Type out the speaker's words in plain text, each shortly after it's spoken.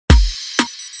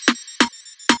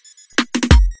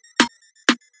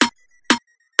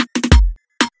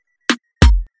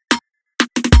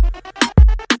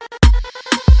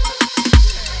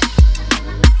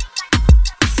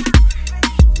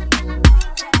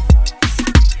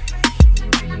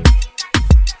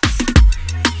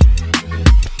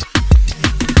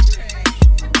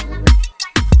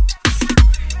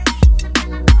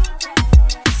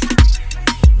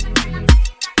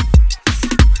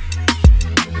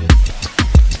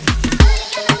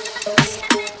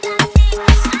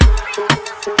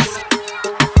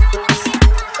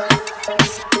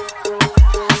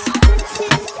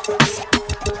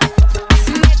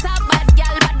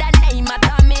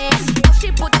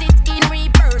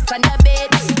dance on the bed.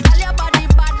 Tell your body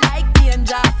bad like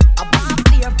danger. A bomb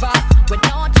flavor with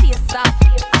no chaser.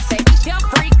 I say if you're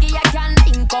freaky, I can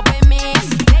link up with me.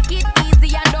 Take it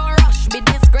easy and don't rush me.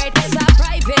 This great is a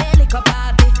private liquor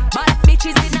party. Bad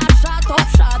bitches in a shot up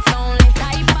shots only.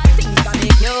 Type of things got me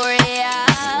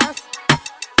curious.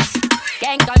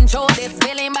 Can't control this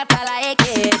feeling, but I like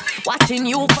it. Watching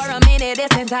you for a minute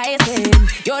is enticing.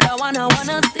 You're the one I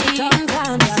wanna see.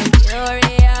 Sometimes I'm curious.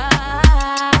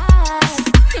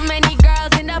 Too many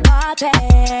girls in the party.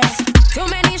 Too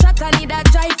many shots, I need a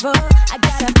driver. I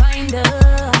gotta find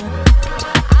her.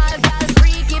 All girls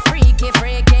freaky, freaky,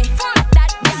 freaky.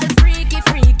 That girl freaky,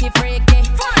 freaky, freaky.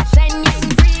 Shenyang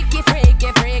freaky,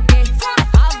 freaky, freaky.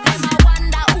 Of them I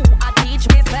wonder who I teach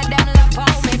me. Say them love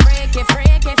how me freaky,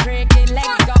 freaky, freaky.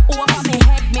 Legs go over me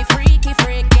head, me freaky,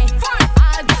 freaky.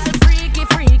 All girls freaky,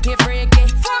 freaky, freaky.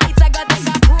 It's a got take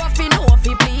a profi, no if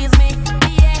he please me.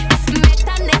 Yeah, met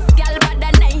a next girl by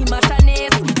the name of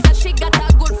Shanice. So she got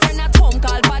a good friend at home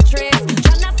called Patrice.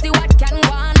 Tryna see what can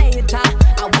go on later.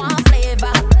 I want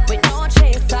flavor with no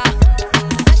chaser.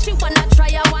 So she wanna try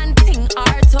a one thing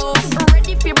or two.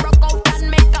 Ready fi broke out and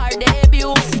make her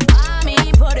debut.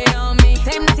 Mommy put it on me.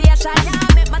 Temptation,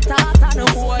 yeah, make my thoughts on the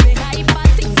holy. Type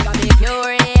of things got me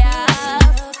curious.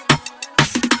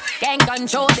 Can't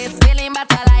control this feeling,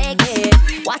 but I like it.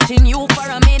 Watching you for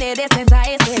a minute is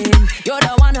enticing. You're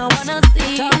the one I wanna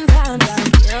see. Sometimes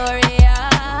I'm curious.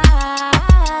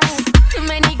 Too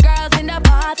many girls in the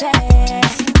party.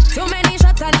 Too many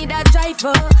shots, I need a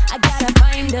driver. I gotta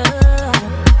find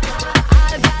her.